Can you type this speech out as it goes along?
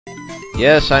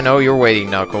Yes, I know you're waiting,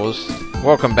 Knuckles.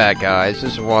 Welcome back, guys.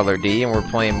 This is Waddler D, and we're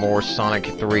playing more Sonic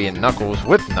 3 and Knuckles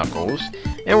with Knuckles.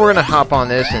 And we're gonna hop on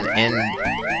this and end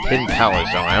Hidden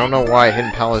Palace Zone. I don't know why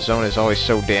Hidden Palace Zone is always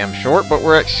so damn short, but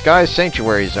we're at Sky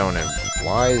Sanctuary Zone. And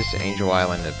why is Angel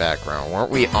Island in the background?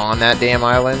 Weren't we on that damn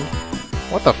island?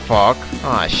 What the fuck?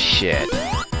 Aw, shit.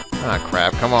 Ah,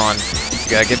 crap. Come on.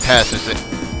 You gotta get past this.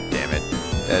 Damn it.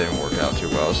 That didn't work out too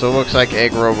well. So it looks like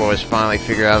Egg Robo has finally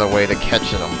figured out a way to catch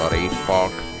somebody.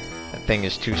 Fuck. That thing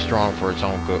is too strong for its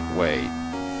own good weight.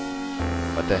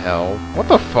 What the hell? What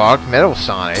the fuck? Metal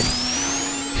Sonic?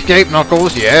 Escape,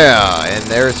 Knuckles! Yeah! And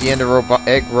there's the end of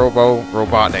Egg Robo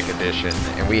Robotnik Edition.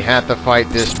 And we have to fight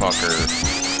this fucker.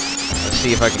 Let's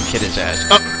see if I can kid his ass.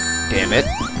 Oh! Damn it.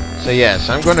 So yes,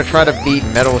 I'm going to try to beat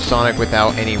Metal Sonic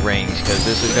without any rings, because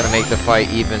this is going to make the fight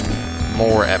even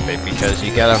more epic, because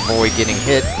you gotta avoid getting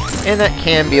hit, and that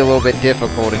can be a little bit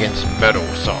difficult against Metal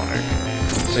Sonic.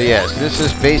 So yes, this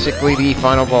is basically the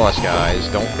final boss, guys.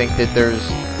 Don't think that there's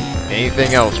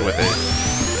anything else with it,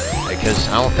 because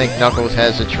I don't think Knuckles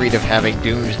has a treat of having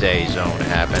Doomsday Zone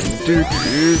happen.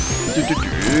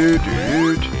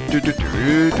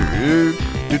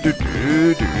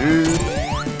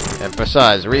 And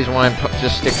besides, the reason why I'm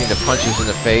just sticking the punches in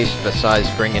the face, besides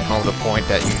bringing home the point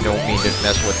that you don't need to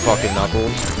mess with fucking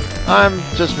Knuckles, I'm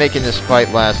just making this fight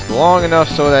last long enough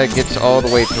so that it gets all the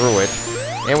way through it,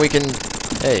 and we can...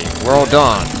 Hey, we're all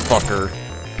done, fucker.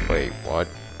 Wait, what?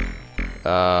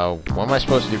 What am I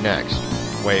supposed to do next?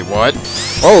 Wait, what?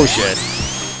 Oh, shit.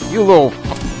 You little...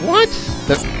 What?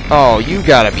 Oh, you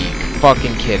gotta be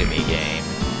fucking kidding me, game.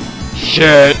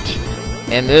 Shit!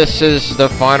 And this is the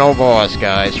final boss,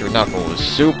 guys, for Knuckles.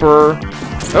 Super...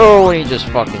 Oh, and he just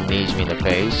fucking knees me in the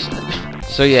face.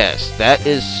 So yes, that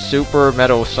is Super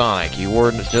Metal Sonic. You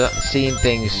were just seeing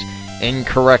things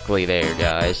incorrectly there,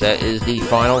 guys. That is the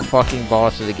final fucking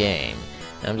boss of the game.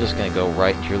 I'm just gonna go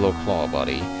right into your little claw,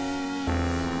 buddy.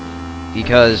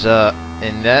 Because,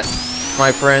 and that,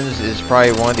 my friends, is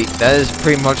probably one of the... That is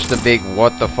pretty much the big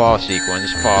what the fuck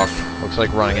sequence. Fuck. Looks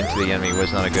like running into the enemy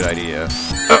was not a good idea.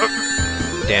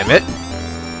 Damn it.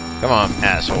 Come on,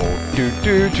 asshole.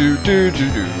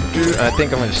 I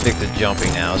think I'm going to stick to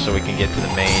jumping now so we can get to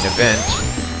the main event.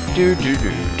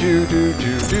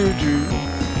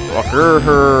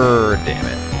 Fucker. Damn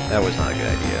it. That was not a good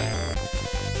idea.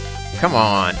 Come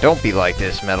on, don't be like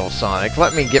this, Metal Sonic.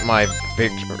 Let me get my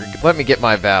victory. Let me get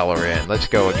my valor in. Let's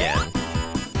go again.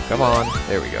 Come on.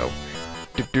 There we go.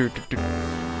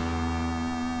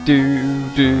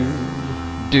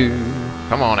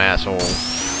 Come on, asshole.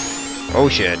 Oh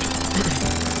shit.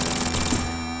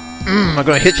 I'm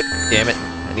gonna hit you. Damn it.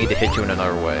 I need to hit you in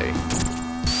another way.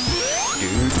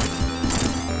 Dude.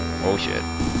 Oh shit.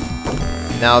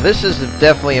 Now this is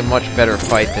definitely a much better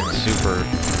fight than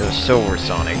Silver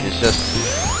Sonic. It's just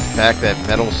the fact that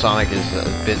Metal Sonic is a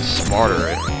bit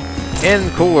smarter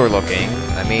and cooler looking.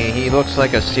 I mean, he looks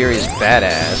like a serious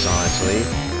badass, honestly.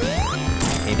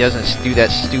 He doesn't do that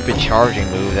stupid charging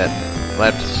move that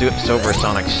left Silver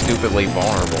Sonic stupidly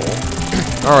vulnerable.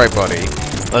 Alright, buddy.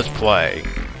 Let's play.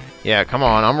 Yeah, come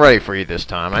on. I'm ready for you this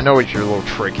time. I know what your little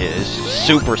trick is.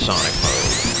 Super Sonic mode.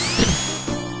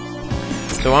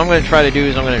 So what I'm going to try to do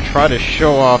is I'm going to try to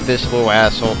show off this little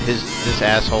asshole, this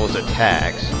asshole's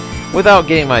attacks, without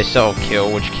getting myself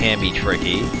killed, which can be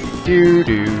tricky.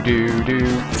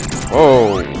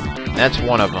 Whoa. That's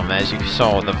one of them, as you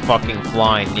saw, the fucking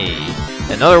flying knee.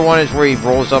 Another one is where he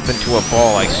rolls up into a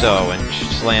ball like so, and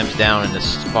slams down in the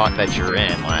spot that you're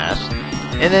in last.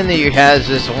 And then he has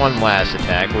this one last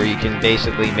attack, where you can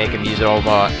basically make him use it all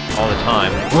the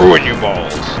time. Ruin your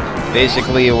balls!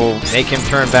 Basically, it will make him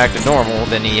turn back to normal,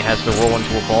 then he has to roll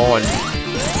into a ball, and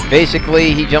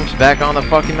basically, he jumps back on the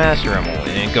fucking Master Emerald,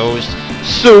 and it goes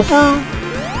super...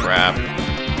 Crap.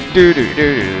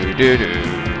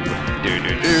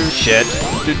 Shit.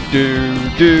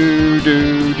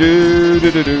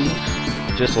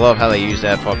 Just love how they use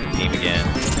that fucking theme again.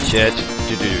 Shit.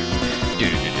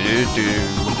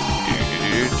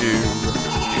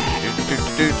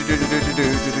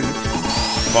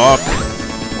 Fuck.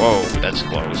 Whoa, that's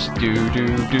close.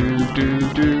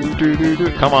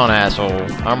 Come on, asshole.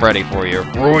 I'm ready for you.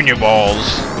 Ruin your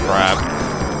balls. Crap.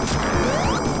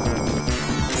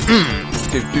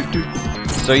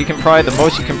 So you can probably, the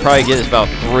most you can probably get is about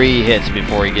 3 hits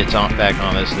before he gets back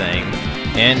on this thing.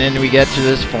 And then we get to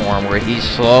this form where he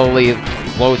slowly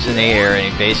floats in the air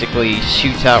and he basically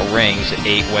shoots out rings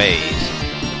 8 ways.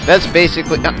 That's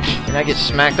basically... and I get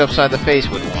smacked upside the face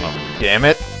with one of them. Damn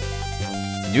it.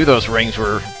 I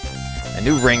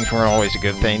knew rings weren't always a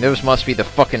good thing. Those must be the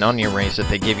fucking onion rings that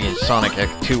they give you in Sonic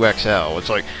 2 XL. It's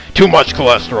like, too much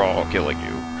cholesterol, killing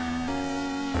you.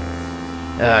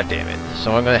 Ah, damn it.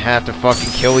 So I'm gonna have to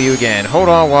fucking kill you again. Hold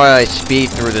on while I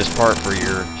speed through this part for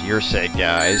your sake,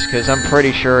 guys, because I'm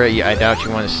pretty sure I doubt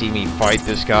you want to see me fight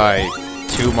this guy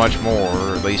too much more,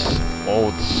 or at least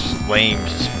old lame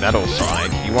Metal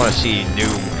Sonic. You want to see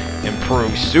new,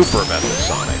 improved Super Metal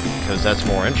Sonic, because that's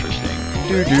more interesting.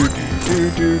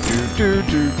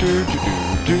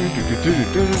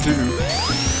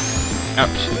 Ouch.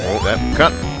 Oh, that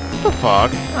cut. What the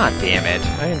fuck? Ah, damn it.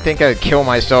 I didn't think I'd kill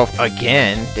myself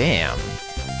again. Damn.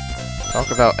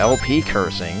 Talk about LP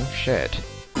cursing. Shit.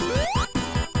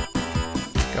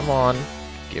 Come on.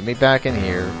 Get me back in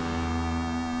here.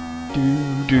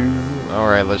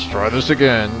 Alright, let's try this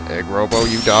again. Egg Robo,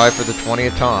 you die for the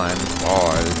 20th time.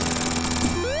 Bye.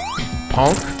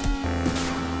 Punk?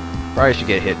 Probably should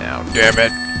get hit now. Damn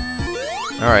it.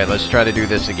 Alright, let's try to do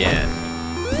this again.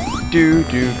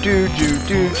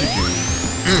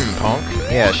 Punk.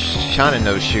 Yeah, shine in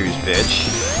those shoes, bitch.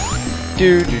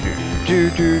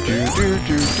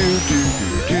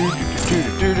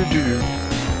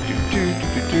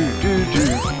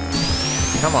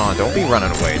 Come on, don't be running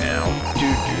away now.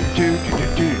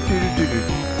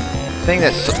 Thing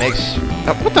that makes...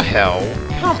 what the hell?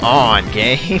 Come on,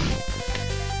 game.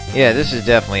 Yeah, this is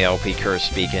definitely LP Curse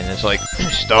speaking. It's like,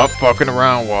 stop fucking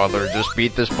around, Waddler. Just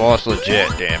beat this boss legit,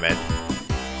 damn it.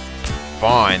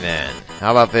 Fine, then.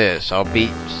 How about this? I'll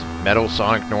beat Metal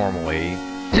Sonic normally.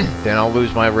 Then I'll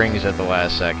lose my rings at the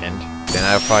last second. Then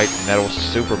I'll fight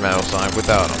Super Metal Sonic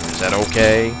without them. Is that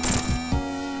okay?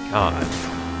 God.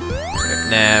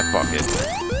 Nah, fuck it.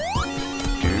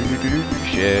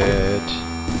 Shit.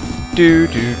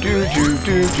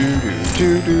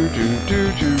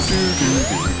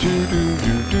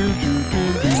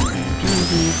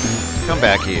 Come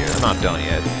back here. I'm not done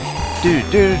yet.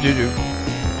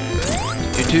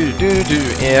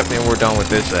 Yep, and we're done with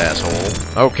this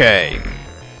asshole. Okay.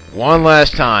 One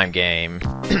last time, game.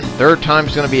 Third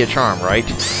time's gonna be a charm, right?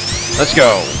 Let's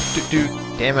go.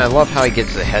 Damn, I love how he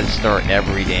gets the head start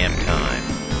every damn time.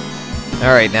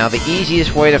 Alright, now the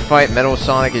easiest way to fight Metal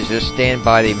Sonic is just stand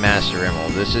by the Master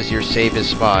Emerald. This is your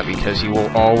safest spot because he will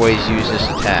always use this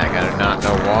attack. I do not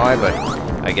know why, but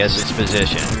I guess it's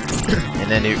position. And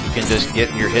then you can just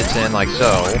get your hits in like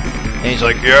so. And he's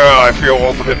like, yeah, I feel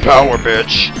ultimate power,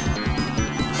 bitch.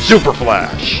 Super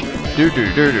Flash. And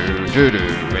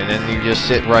then you just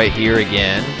sit right here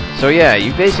again. So yeah,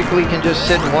 you basically can just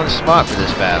sit in one spot for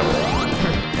this battle.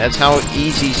 That's how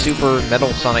easy Super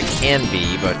Metal Sonic can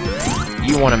be, but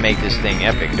you want to make this thing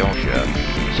epic, don't you?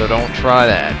 So don't try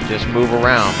that. Just move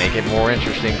around, make it more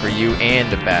interesting for you and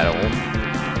the battle.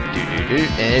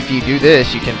 And if you do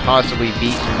this, you can possibly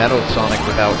beat Metal Sonic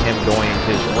without him going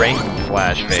into his ring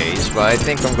flash phase. But I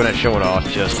think I'm going to show it off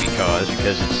just because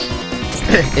it's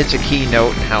it's a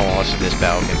keynote in how awesome this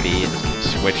battle can be and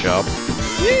switch up.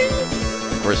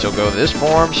 Of course, he'll go to this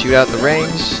form, shoot out the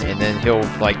rings, and then he'll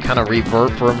like kind of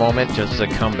revert for a moment just to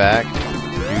come back.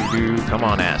 Come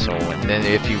on, asshole. And then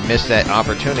if you miss that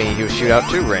opportunity, he'll shoot out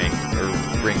two ring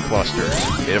clusters.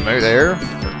 Get him out there.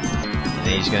 And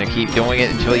then he's gonna keep doing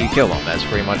it until you kill him. That's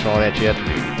pretty much all that you have to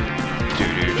do.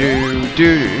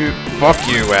 Fuck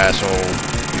you, asshole.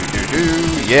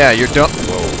 Yeah, you're done.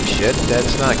 Whoa, shit,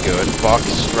 that's not good. Fuck,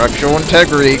 structural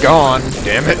integrity gone.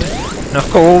 Damn it.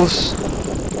 Knuckles.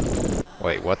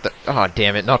 Wait, what the? Oh,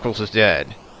 damn it, Knuckles is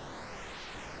dead.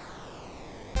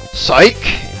 Psych!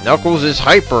 Knuckles is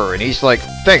hyper, and he's like,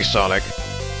 thanks, Sonic.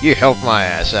 You helped my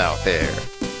ass out there.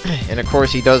 And of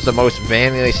course, he does the most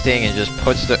manliest thing and just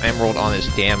puts the emerald on his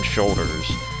damn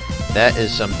shoulders. That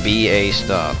is some BA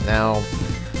stuff. Now,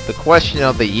 the question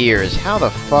of the year is, how the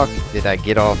fuck did I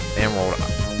get off Emerald,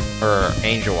 or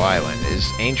Angel Island? Is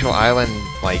Angel Island,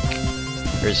 like,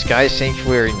 or is Sky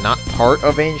Sanctuary not part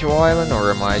of Angel Island, or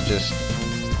am I just,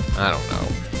 I don't know.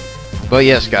 But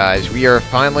yes, guys, we are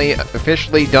finally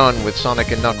officially done with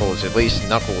Sonic and Knuckles, at least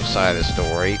Knuckles' side of the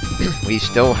story. We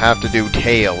still have to do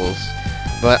Tails,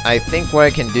 but I think what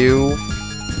I can do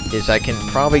is I can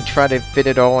probably try to fit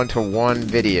it all into one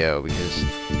video, because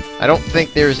I don't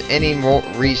think there's any more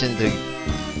reason to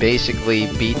basically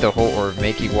beat the whole, or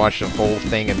make you watch the whole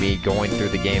thing of me going through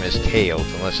the game as Tails,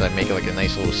 unless I make it like a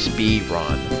nice little speed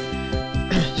run.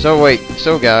 So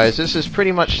guys, this is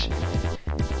pretty much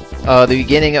the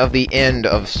beginning of the end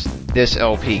of this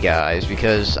LP, guys,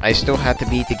 because I still have to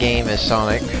beat the game as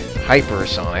Sonic, Hyper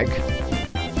Sonic,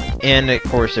 and of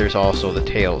course there's also the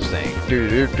Tails thing.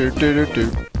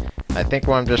 I think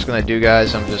what I'm just gonna do,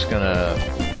 guys, I'm just gonna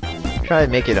try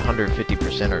to make it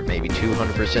 150% or maybe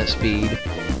 200% speed.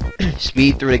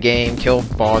 Speed through the game, kill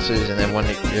bosses, and then when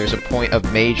there's a point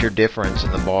of major difference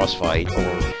in the boss fight,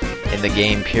 or in the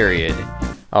game period,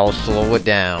 I'll slow it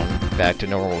down back to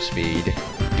normal speed.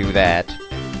 Do that.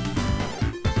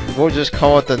 We'll just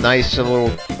call it the nice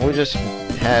little... We'll just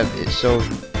have it so...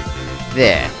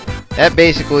 There. That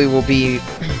basically will be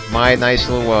my nice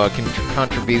little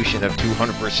contribution of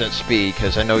 200% speed,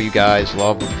 because I know you guys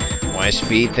love when I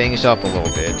speed things up a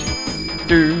little bit.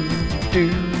 Do,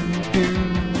 do, do,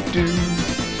 do.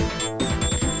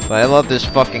 But I love this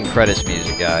fucking credits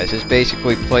music, guys. This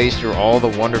basically plays through all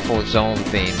the wonderful Zone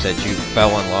themes that you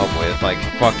fell in love with. Like,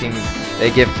 fucking...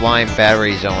 They give Flying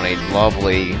Battery Zone a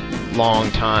lovely,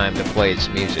 long time to play its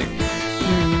music.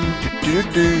 Do,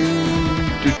 do,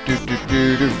 do, do, do,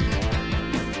 do, do.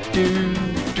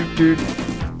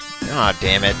 Ah,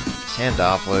 damn it.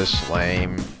 Sandopoulos,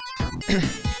 lame.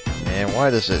 Man, why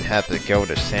does it have to go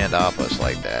to Sandopoulos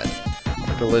like that? Look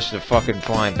at the list of fucking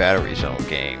Flying Battery Zone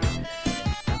game.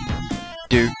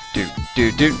 Do do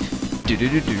do do do do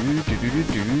do do do do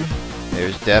do.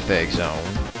 There's Death Egg Zone.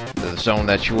 The zone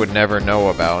that you would never know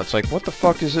about. It's like, what the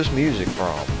fuck is this music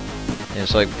from? And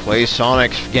it's like, play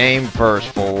Sonic's game first,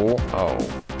 fool. Oh.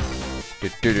 Do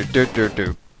do do do do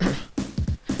do.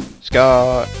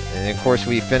 Ska, and of course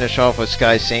we finish off with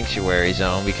Sky Sanctuary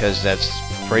Zone, because that's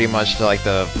pretty much like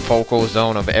the focal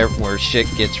zone of where shit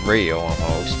gets real,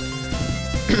 almost.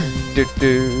 Do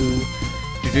do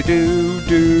do do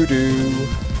do do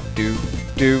do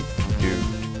do do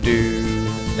do.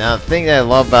 Now the thing that I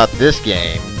love about this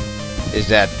game is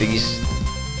that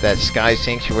that Sky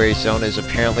Sanctuary Zone is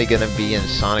apparently going to be in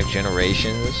Sonic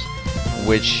Generations,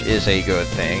 which is a good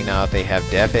thing. Now if they have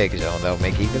Death Egg Zone, that'll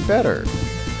make it even better.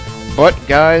 But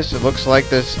guys, it looks like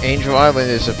this Angel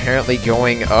Island is apparently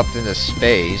going up into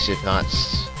space, if not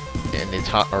in the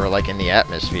top, or like in the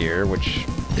atmosphere, which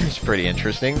is pretty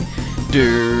interesting.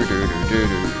 Do do do do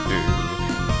do do.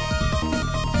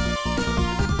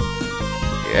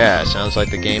 Yeah, sounds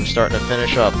like the game's starting to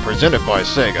finish up. Presented by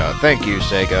Sega. Thank you,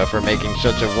 Sega, for making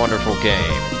such a wonderful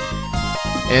game.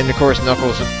 And of course,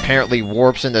 Knuckles apparently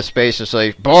warps into space and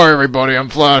says, "Bye, everybody. I'm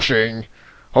flashing.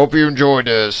 Hope you enjoyed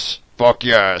this. Fuck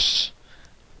yes."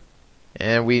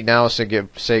 And we now say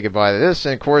goodbye to this,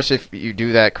 and of course if you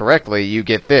do that correctly, you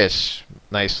get this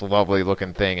nice lovely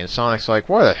looking thing, and Sonic's like,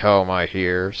 why the hell am I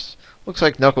here? Looks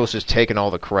like Knuckles is taking all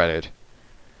the credit.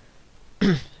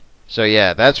 So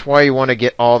yeah, that's why you want to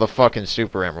get all the fucking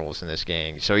Super Emeralds in this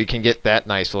game, so you can get that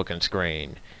nice looking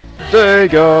screen.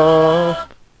 Sega!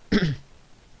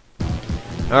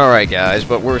 Alright guys,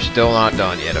 but we're still not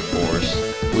done yet, of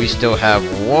course. We still have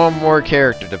one more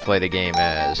character to play the game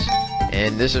as.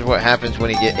 And this is what happens when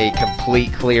you get a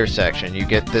complete clear section. You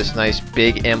get this nice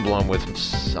big emblem with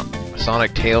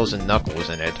Sonic, Tails, and Knuckles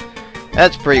in it.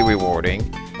 That's pretty rewarding.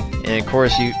 And of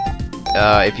course,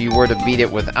 if you were to beat it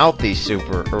without these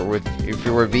if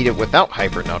you were to beat it without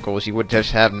Hyper Knuckles, you would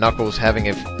just have Knuckles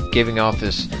giving off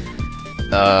this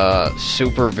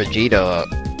Super Vegeta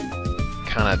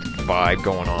kind of vibe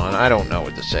going on. I don't know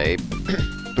what to say.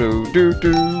 Boo doo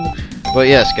doo. But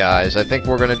yes, guys, I think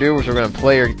what we're gonna do is we're gonna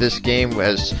play this game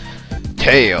as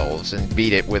Tails and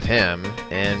beat it with him,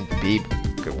 and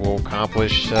we'll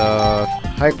accomplish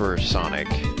Hyper Sonic.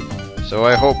 So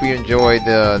I hope you enjoyed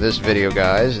this video,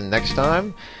 guys, and next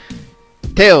time,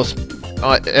 Tails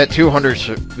at 200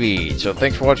 speed. So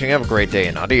thanks for watching. Have a great day,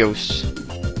 and adios.